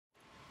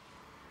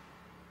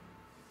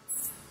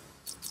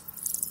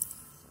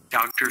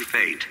Dr.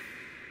 Fate.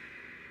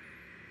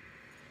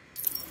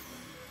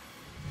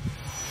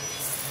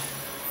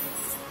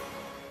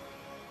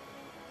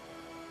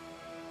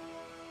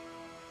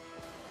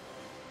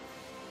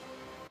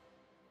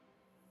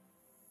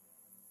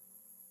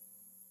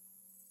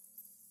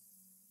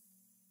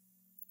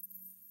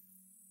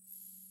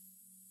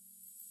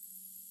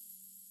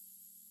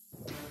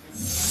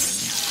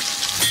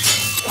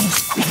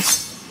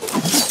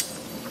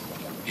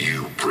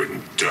 You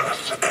bring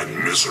death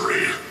and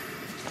misery.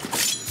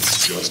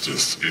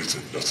 Justice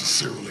isn't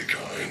necessarily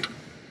kind.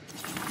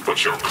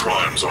 But your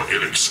crimes are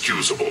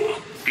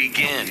inexcusable.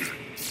 Begin.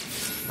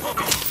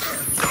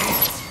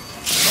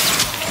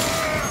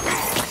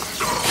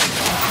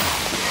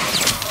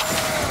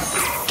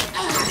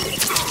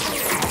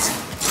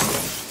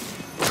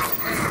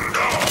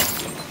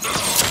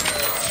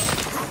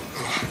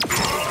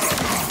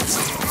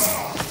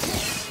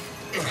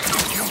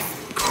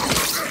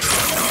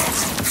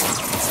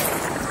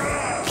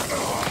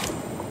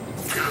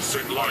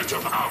 Piercing light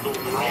of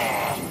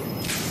Amun-Ra.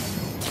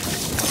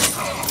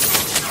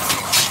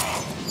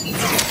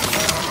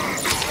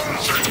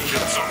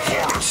 Vengeance of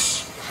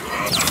Horus.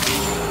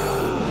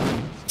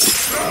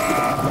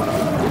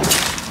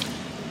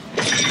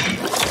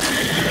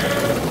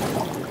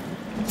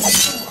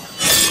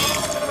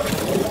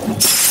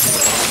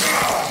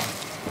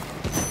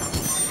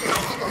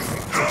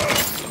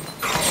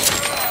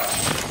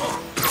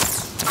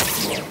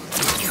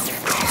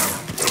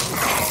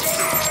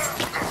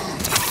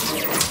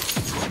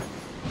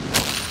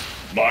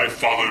 My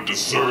father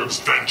deserves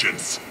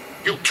vengeance.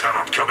 You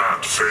cannot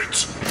command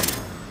fate.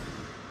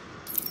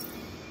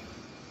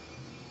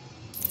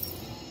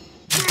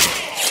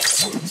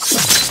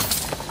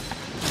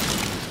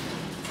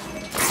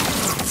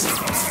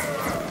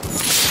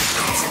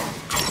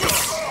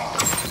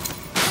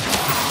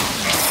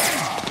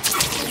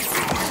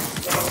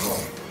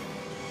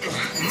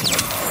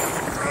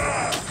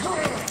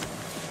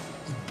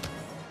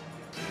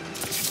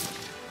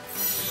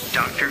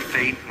 Dr.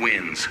 Fate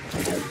wins.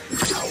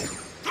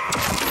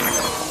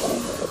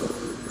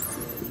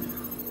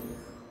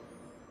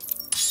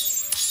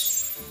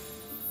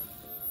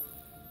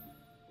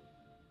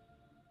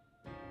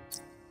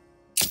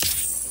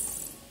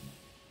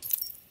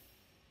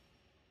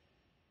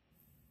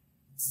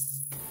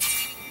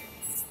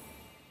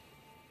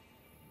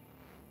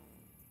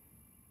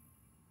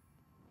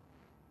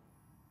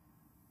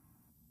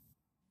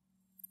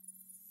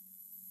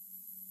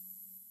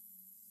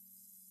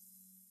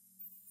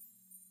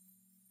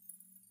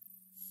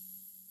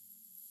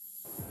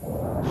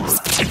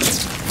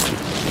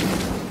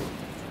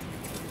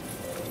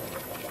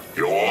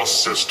 Your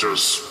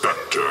sister's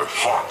specter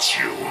haunts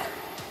you.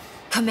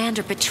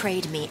 Commander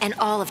betrayed me and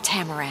all of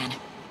Tamaran.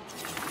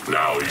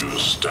 Now you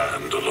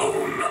stand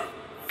alone.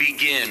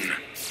 Begin.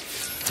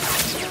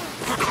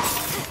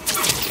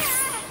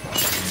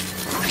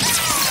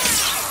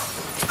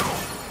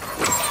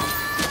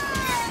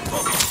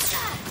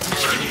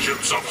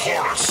 Vengeance of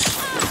Horus.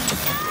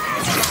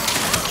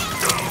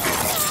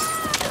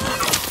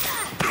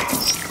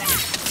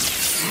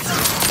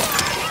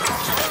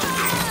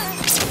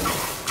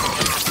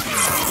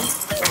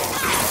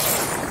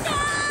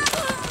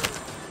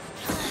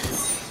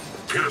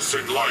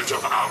 Piercing light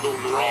of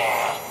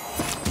Amun-Ra.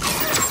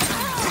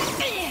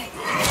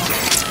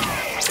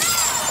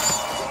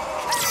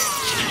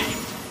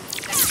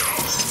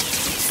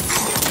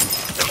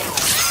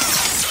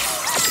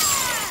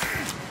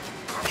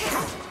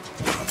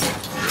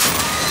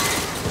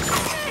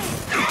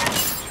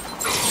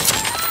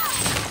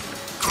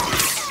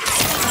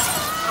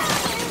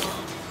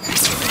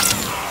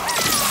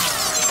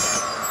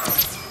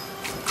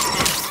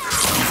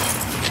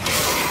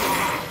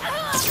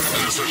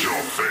 This is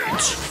your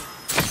fate.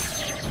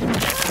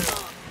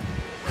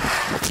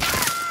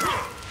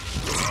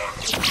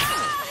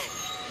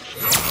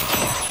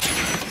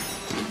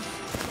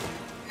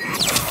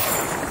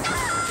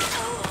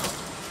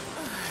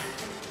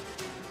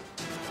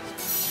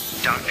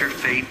 Dr.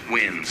 Fate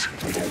wins.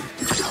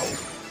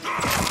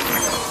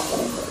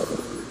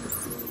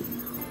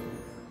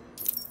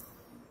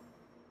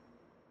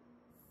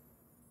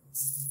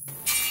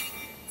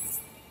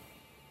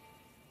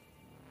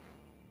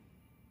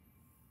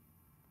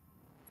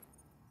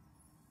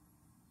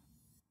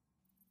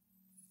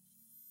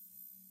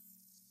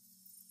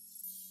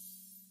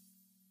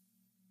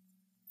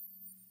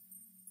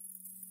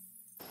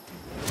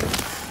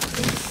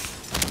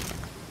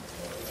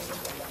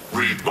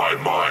 Read my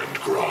mind,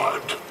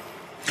 Grodd.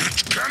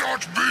 It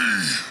cannot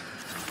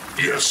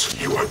be! Yes,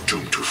 you are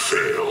doomed to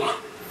fail.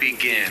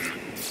 Begin.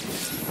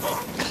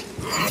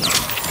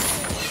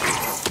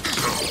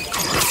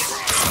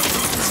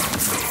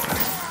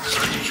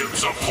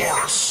 Vengeance of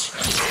Horus.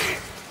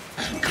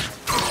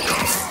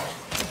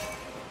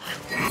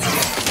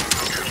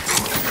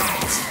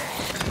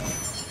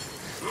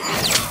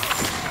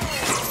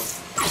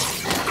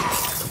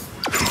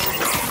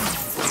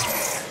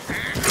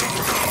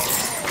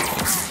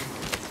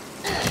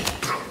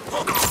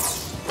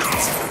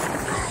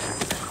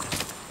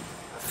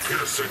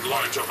 Piercing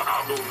light of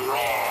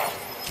Amun-Ra.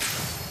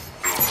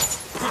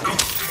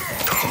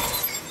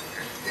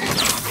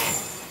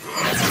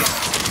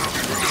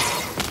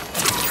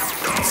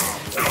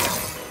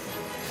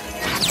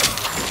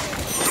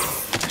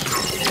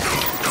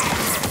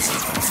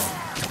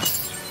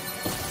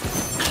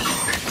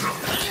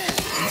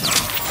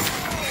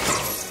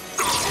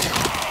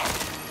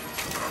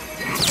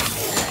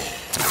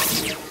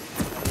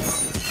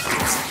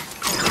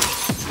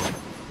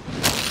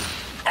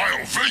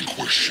 I'll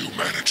vanquish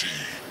humanity.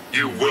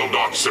 You will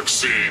not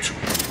succeed.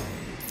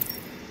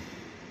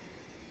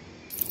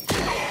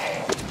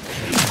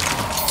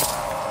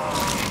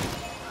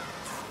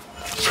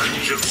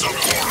 Vengeance of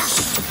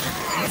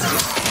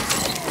Horus.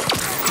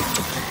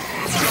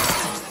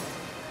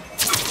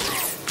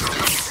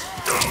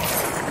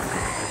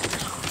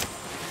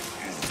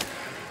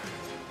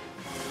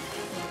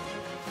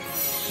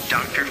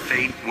 Dr.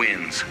 Fate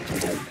wins.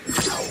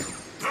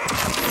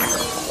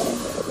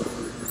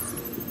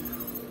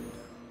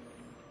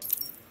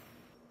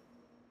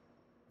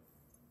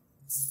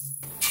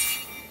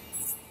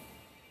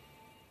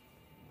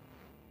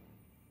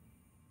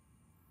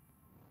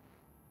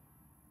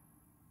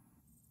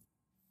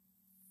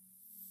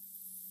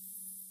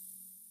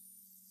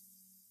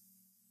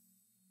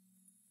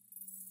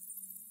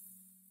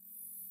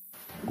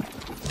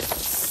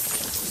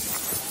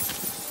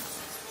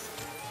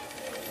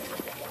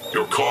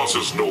 Your cause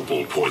is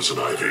noble, Poison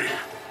Ivy,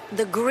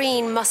 The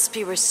green must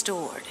be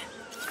restored.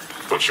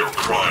 but your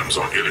crimes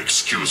are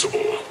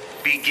inexcusable.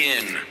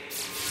 Begin.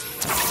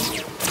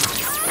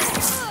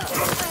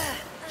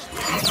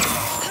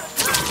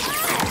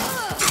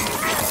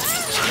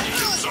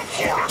 Vengeance of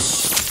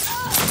Horus.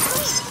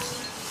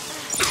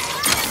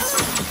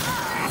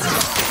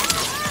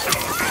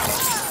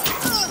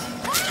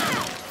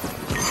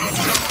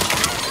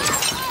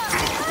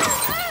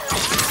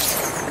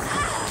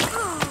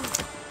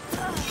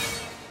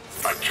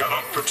 I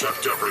cannot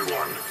protect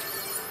everyone.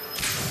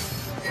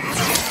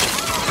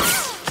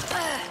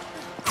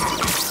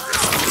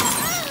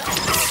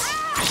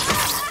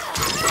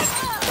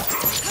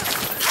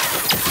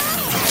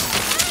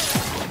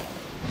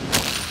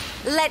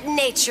 Let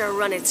nature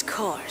run its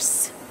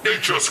course.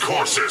 Nature's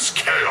course is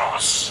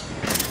chaos.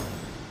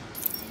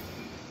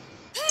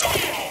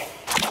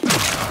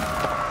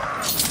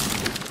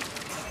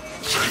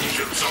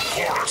 Vengeance of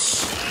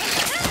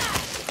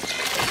Horus.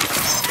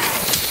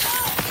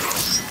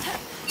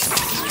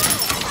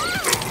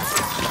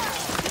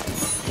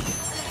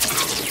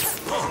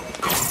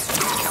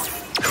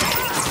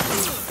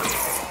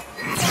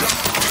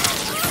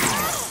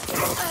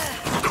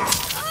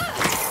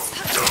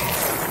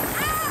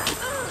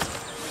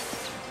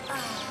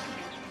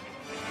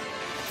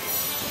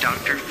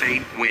 Dr.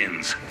 Fate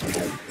wins.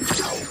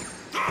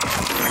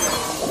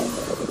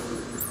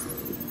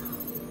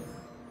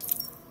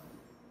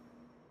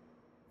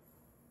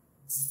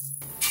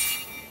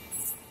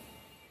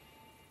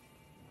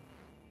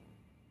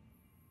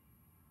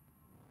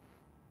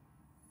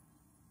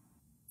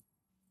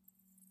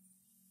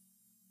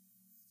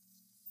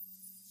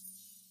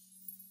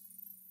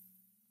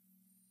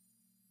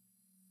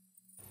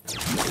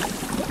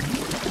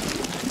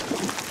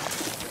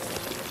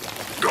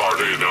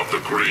 Guardian of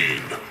the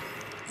Green.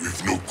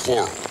 We've no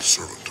quarrel,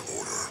 servant of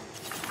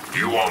order.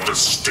 You are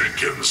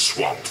mistaken,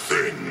 Swamp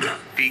Thing.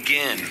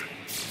 Begin.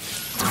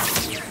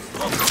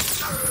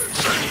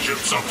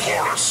 Vengeance of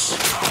Horus.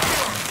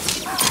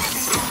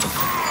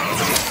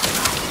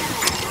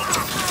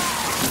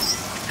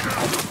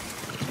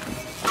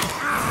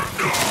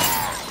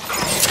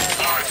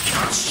 I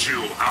cast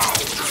you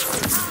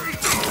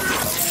out.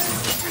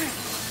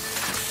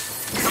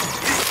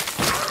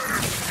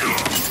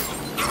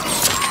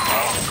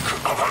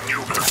 Ark of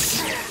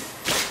Anubis.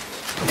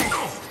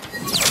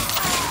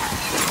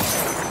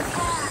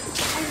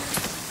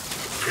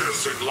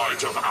 Piercing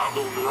light of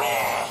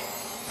Amun-Ra.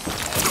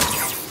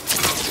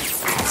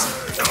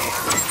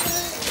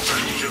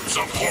 Vengeance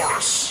of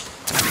Horus.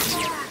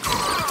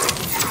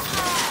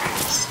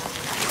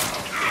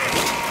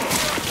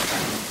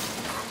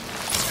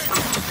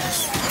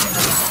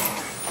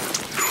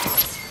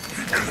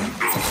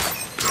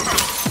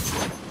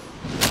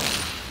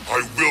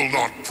 I will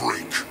not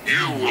break.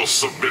 You will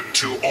submit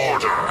to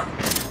order.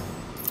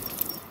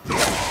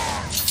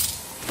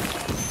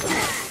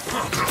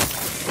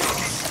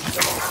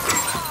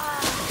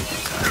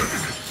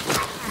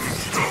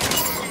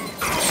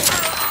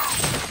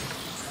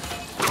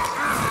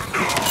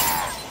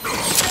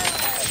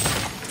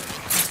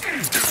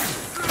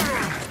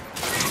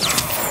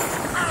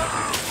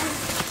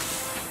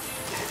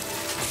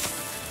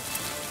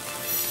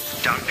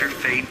 Dr.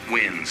 Fate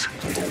wins.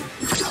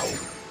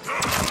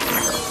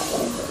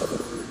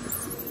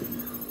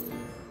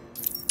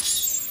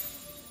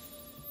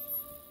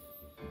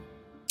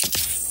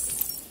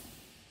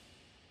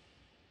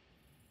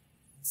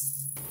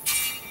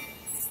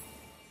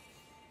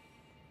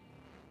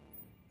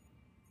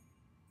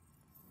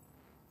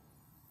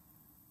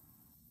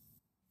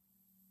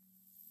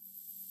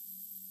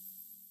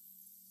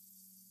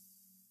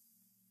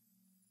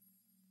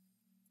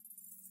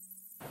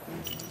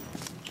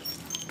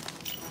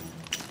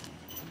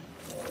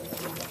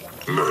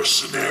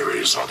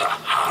 Mercenaries are the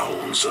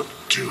hounds of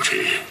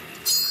duty.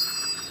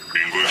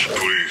 English,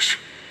 please.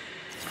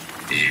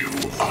 You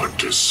are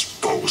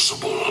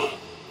disposable.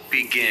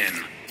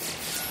 Begin.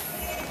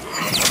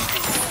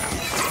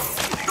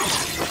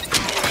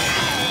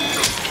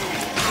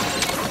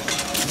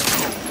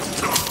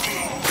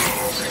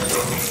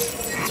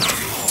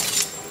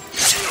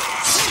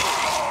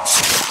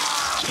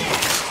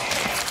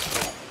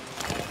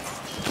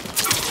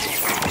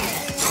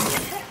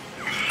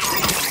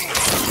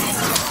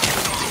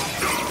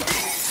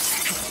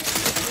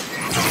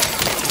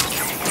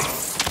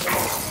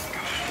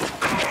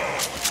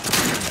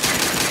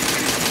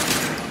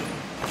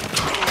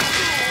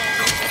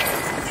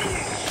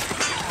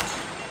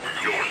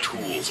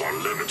 Are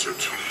limited.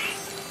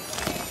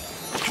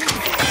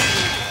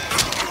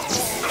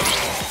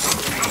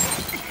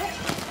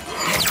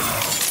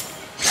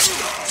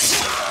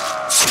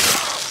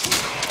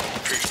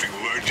 Tasting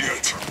lead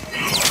yet?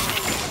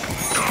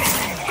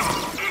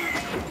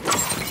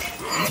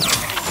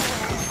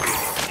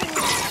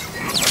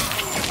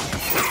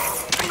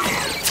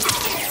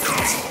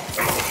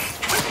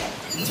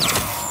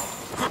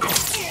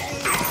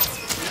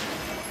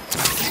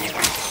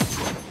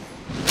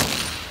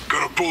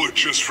 Got a bullet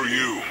just for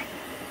you.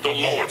 The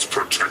Lords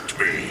protect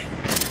me.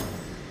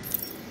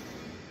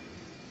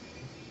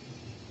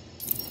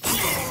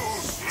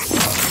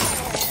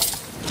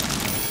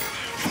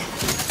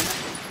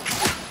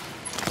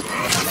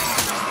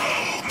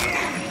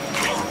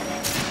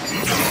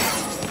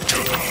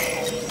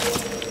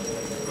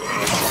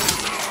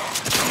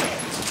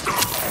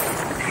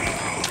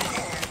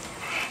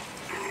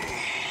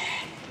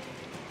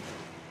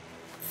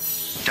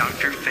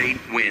 Dr. Fate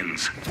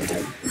wins.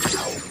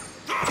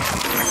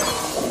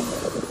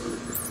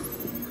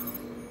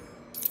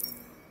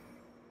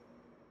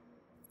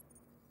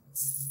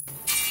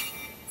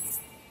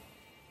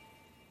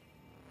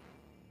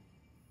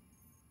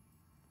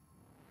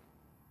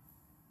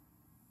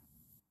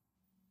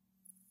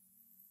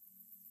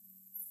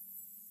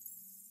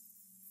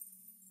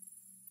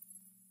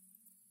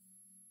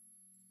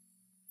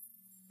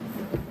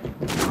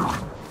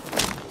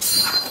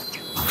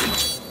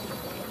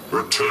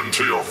 Return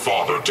to your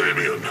father,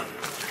 Damien.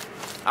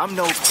 I'm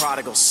no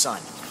prodigal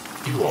son.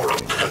 You are a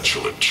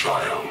petulant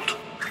child.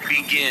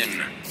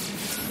 Begin.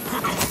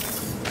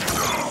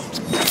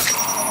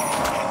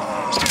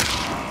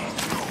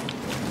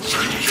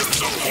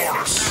 Vengeance of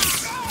Horus.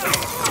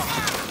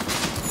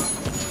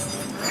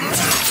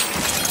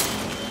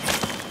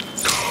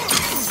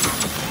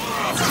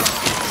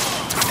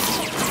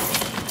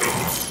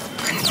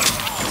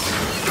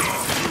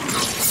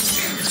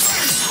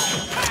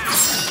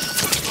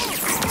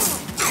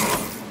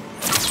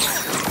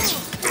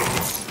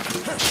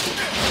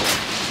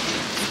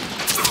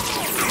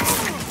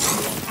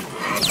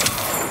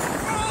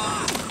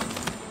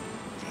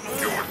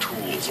 Your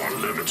tools are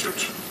limited.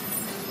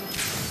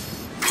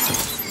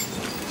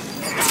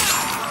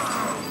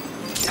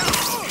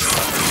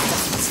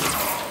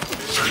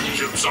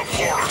 Vengeance of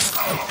Horus.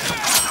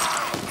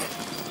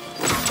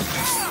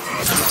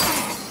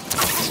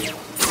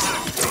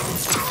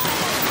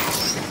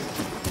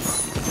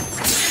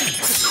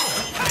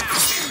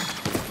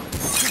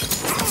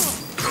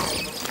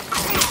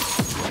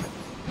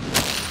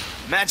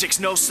 Magic's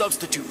no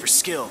substitute for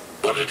skill.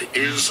 But it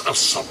is a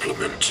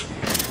supplement.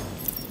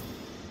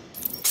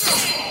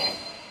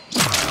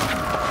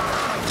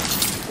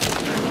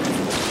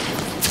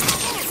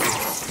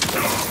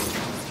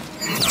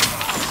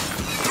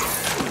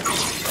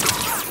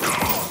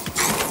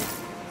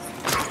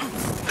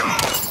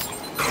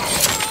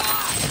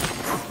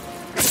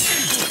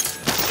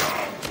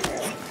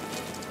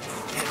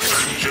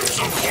 Vengeance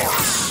of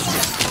Horus.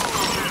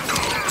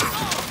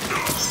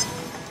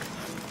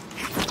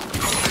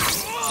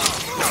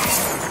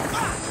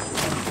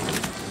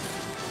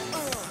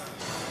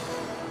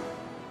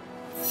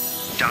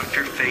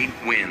 Dr. Fate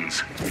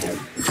wins.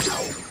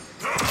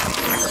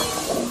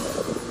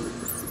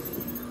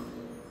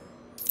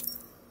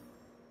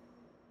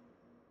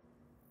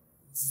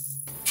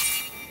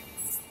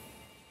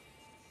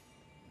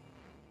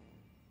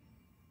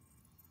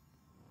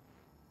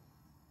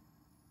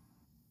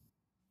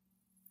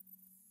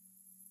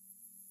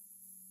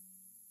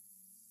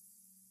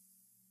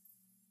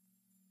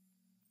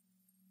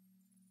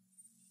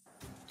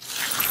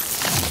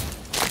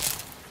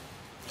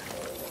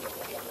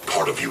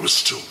 Part of you is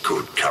still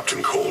good,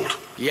 Captain Cold.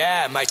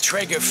 Yeah, my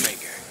trigger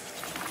finger.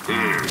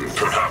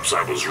 Perhaps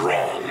I was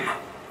wrong.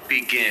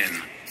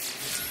 Begin.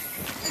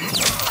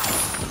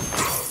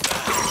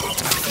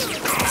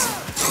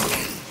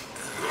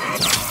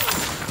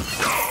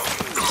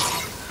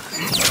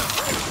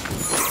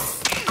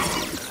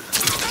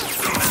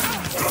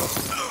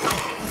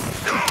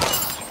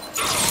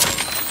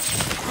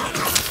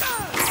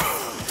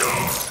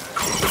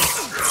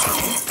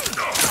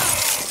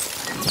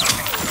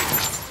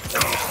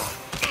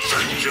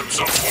 Vengeance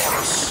of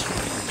Horus.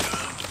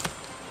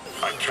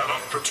 I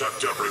cannot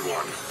protect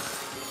everyone.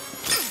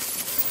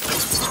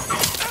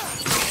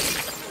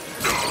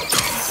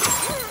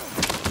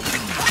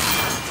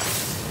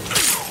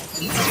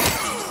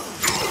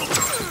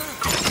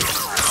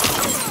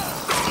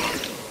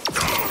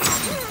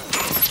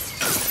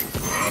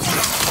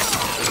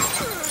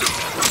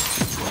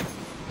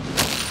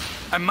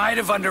 I might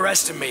have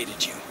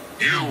underestimated you.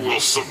 You will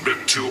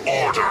submit to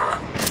order.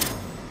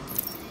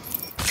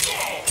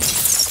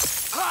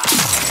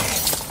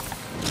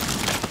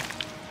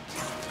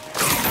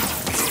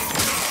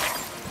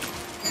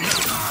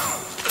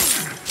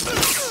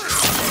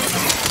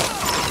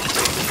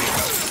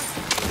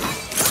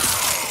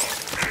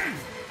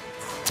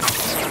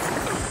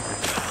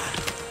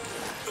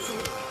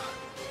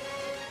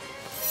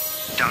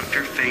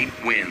 Dr. Fate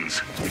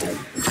wins.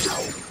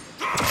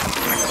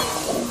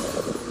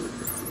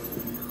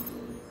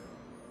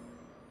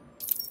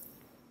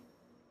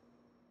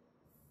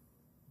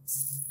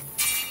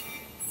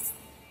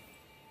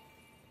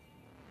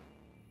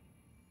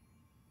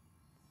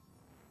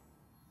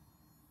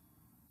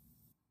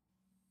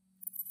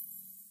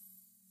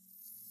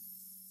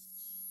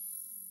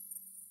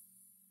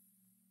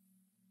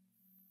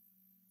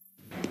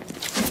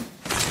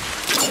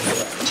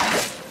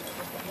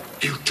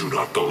 You do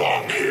not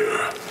belong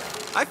here.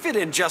 I fit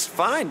in just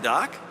fine,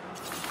 Doc.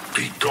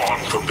 Be gone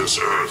from this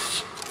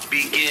earth.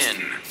 Begin.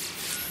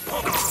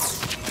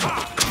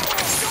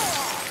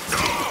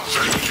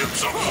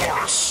 Vengeance of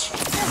Horus.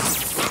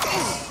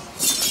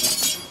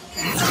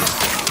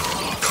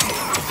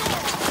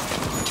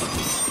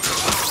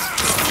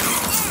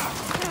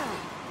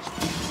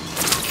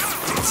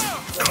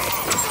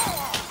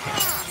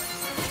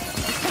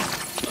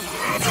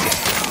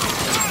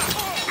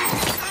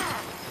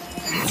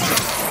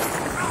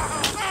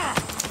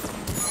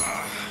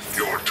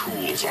 Your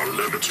tools are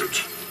limited.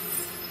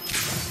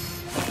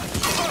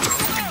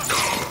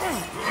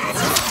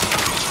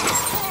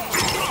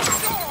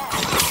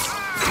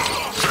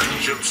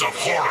 Vengeance of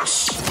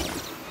Horus.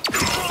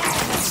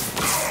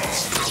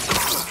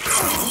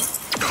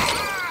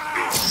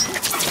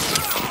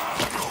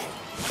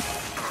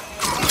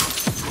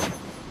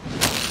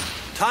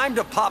 Time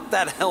to pop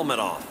that helmet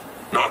off.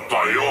 Not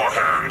by your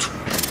hand.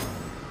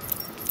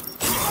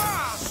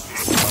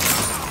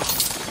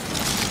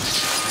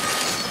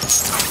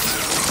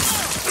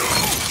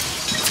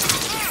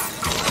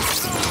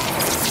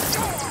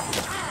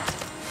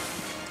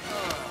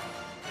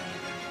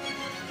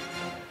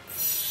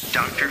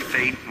 Dr.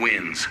 Fate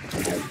wins.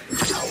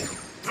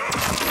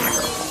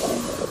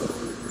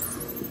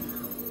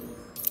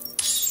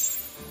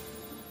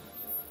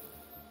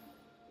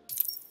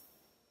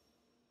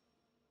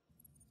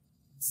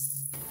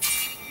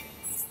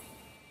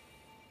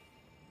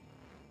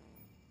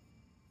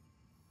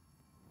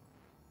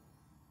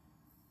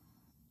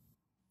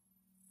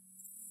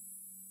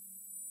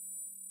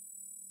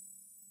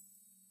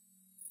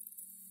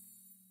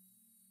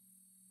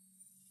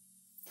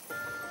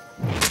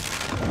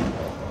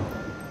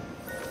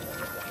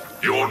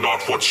 You're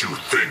not what you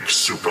think,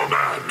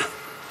 Superman.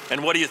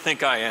 And what do you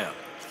think I am?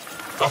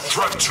 A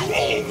threat to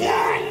all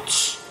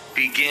worlds.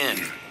 Begin.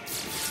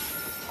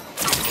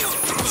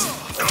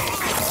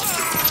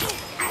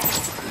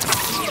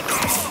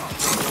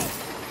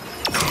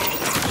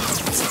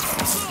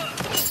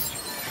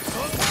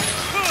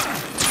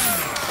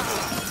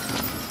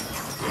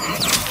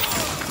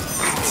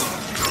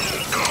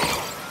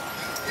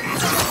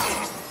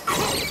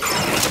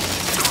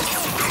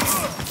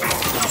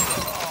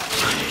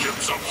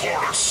 Vengeance of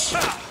Horus.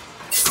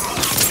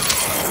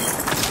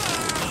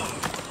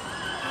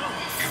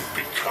 You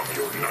become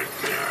your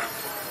nightmare.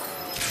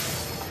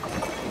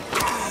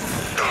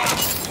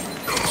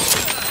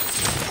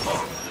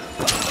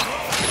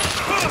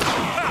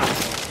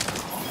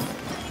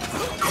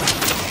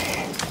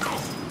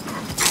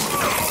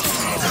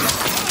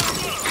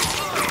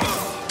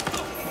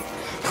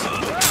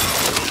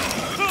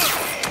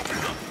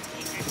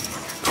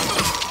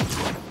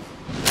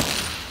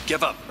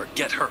 Give up or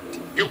get hurt.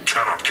 You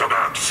cannot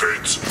command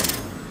fate.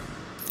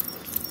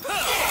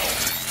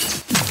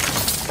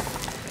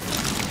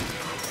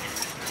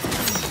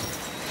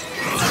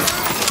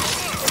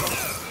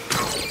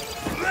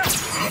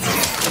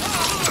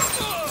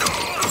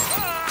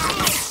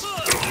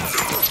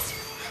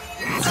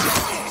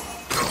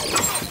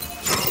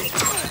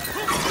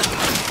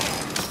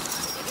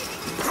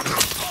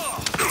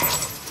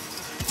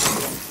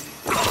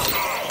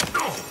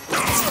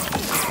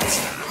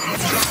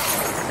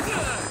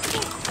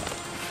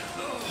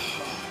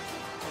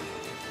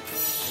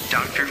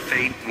 Dr.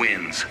 Fate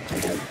wins.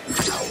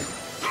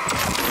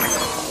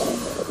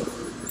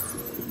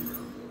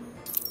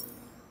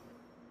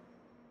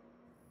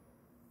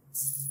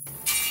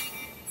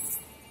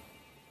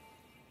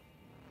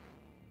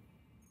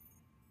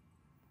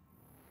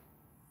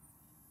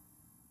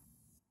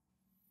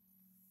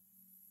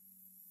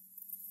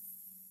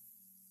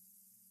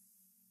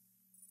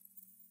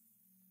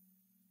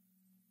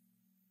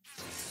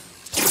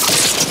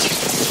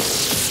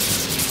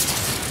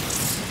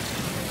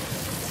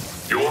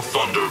 Your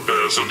thunder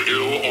bears an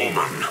ill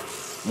omen.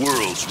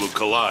 Worlds will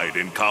collide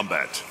in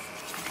combat.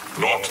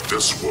 Not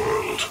this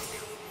world.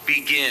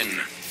 Begin.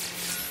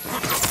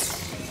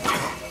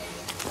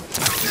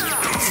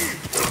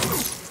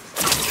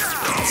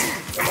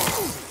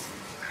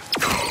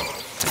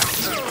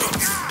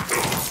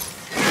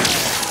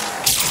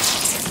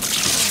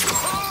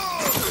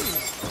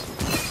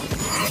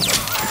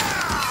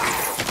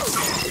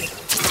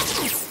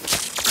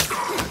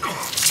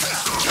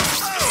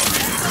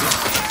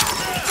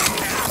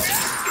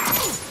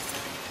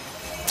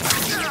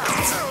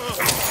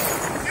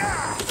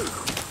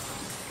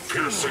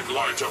 piercing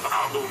light of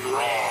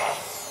Amun-Ra.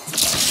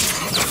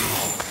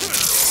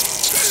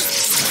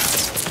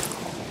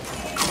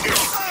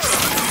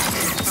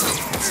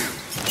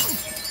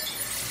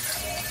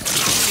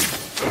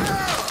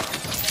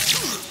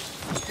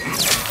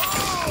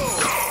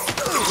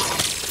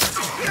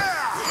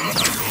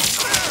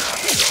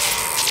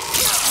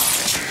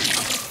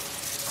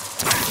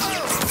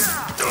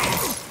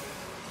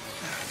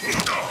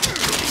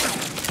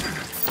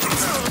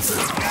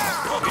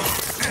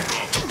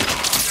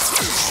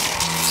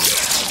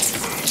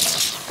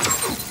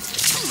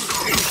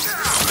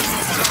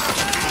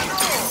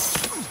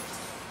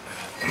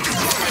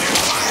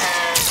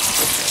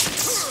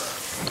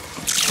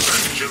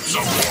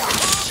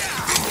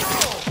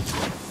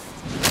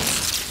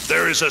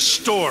 There is a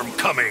storm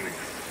coming.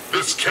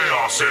 This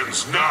chaos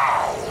ends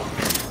now.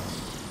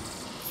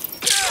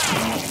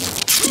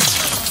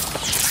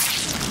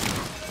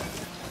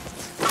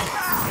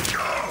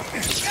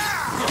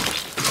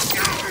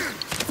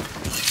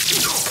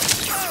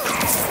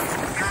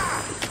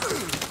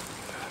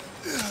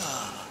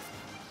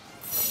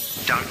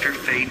 Dr.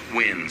 Fate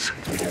wins.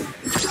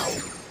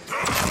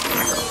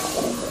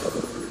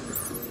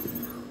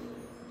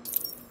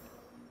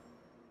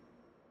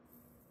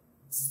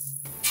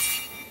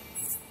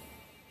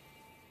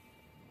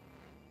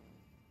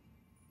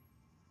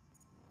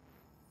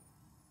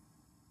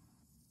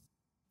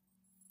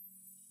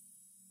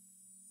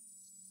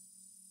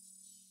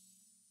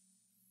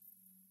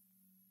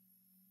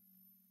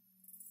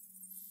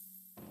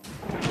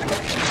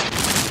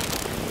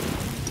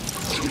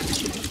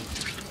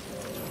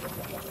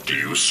 Do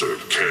you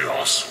serve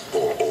chaos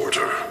or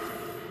order?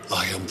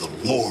 I am the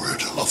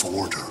Lord of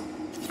Order.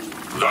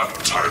 That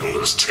title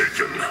is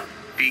taken.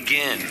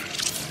 Begin.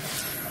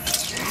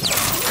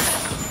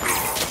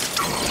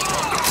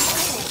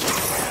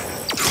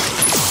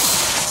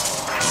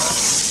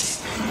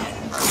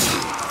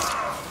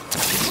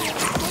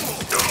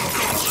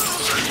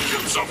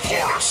 Vengeance of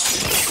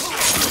Horus.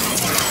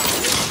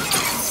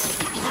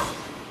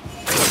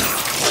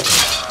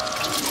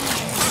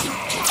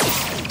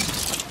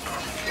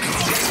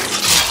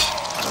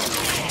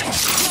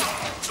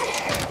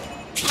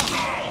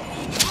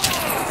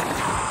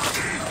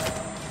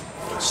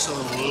 So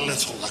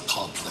little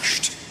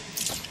accomplished.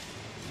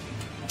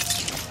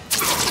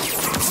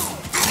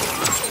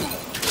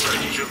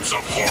 Vengeance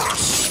of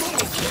Horus.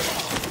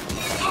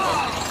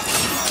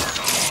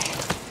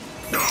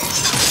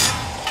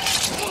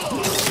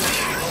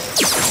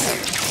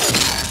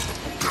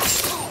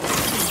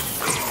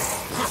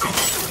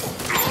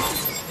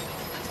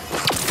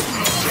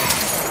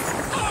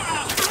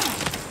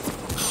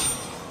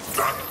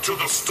 Back to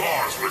the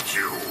stars with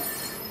you.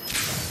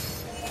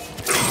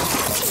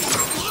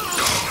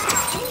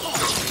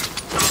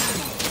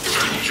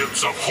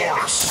 Vengeance of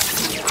Horus.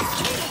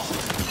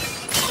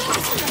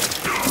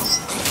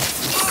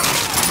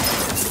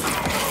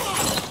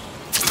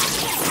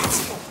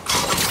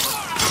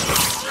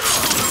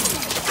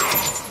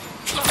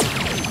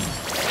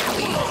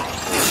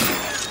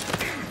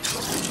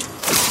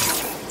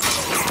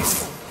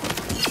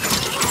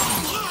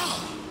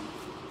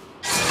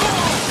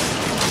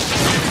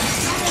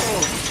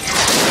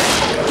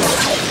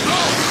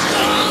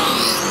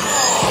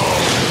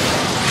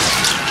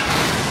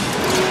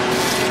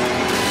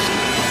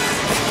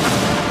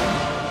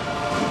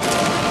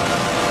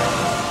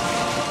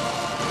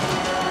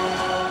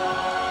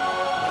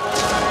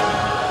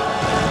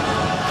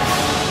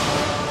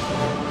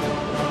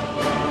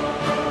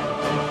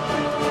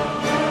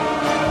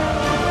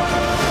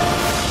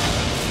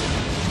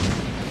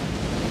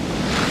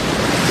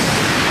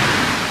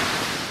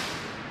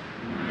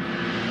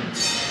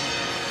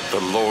 The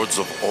Lords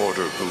of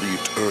Order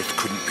believed Earth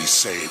couldn't be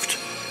saved,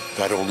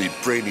 that only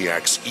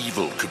Brainiac's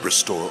evil could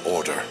restore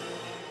order.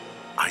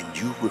 I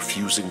knew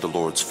refusing the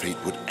Lord's fate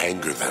would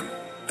anger them,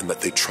 and that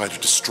they'd try to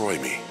destroy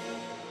me.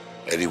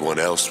 Anyone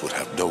else would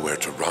have nowhere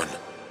to run.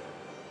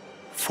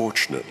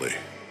 Fortunately,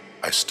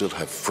 I still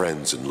have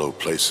friends in low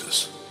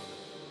places.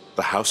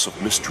 The House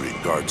of Mystery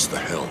guards the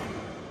Helm.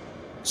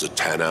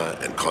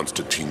 Zatanna and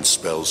Constantine's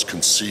spells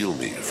conceal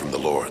me from the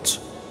Lords.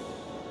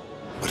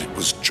 But it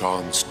was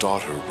John's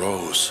daughter,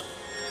 Rose,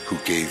 who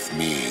gave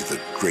me the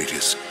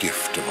greatest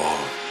gift of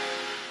all.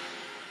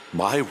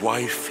 My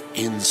wife,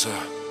 Inza,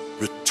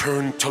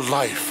 returned to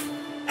life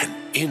and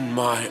in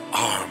my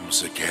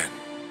arms again.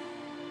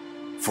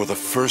 For the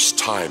first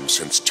time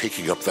since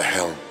taking up the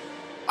helm,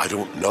 I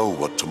don't know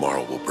what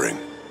tomorrow will bring.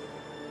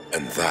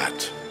 And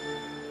that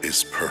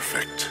is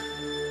perfect.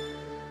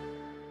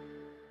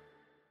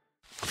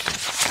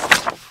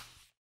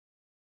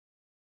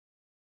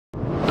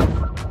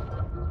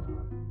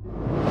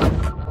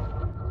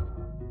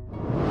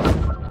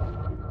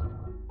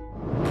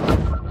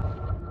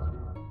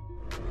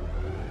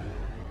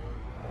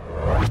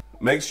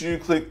 Make sure you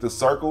click the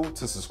circle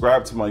to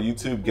subscribe to my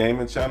YouTube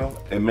gaming channel,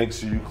 and make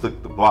sure you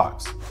click the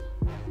box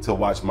to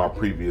watch my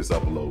previous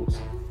uploads.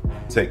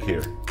 Take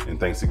care, and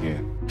thanks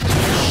again.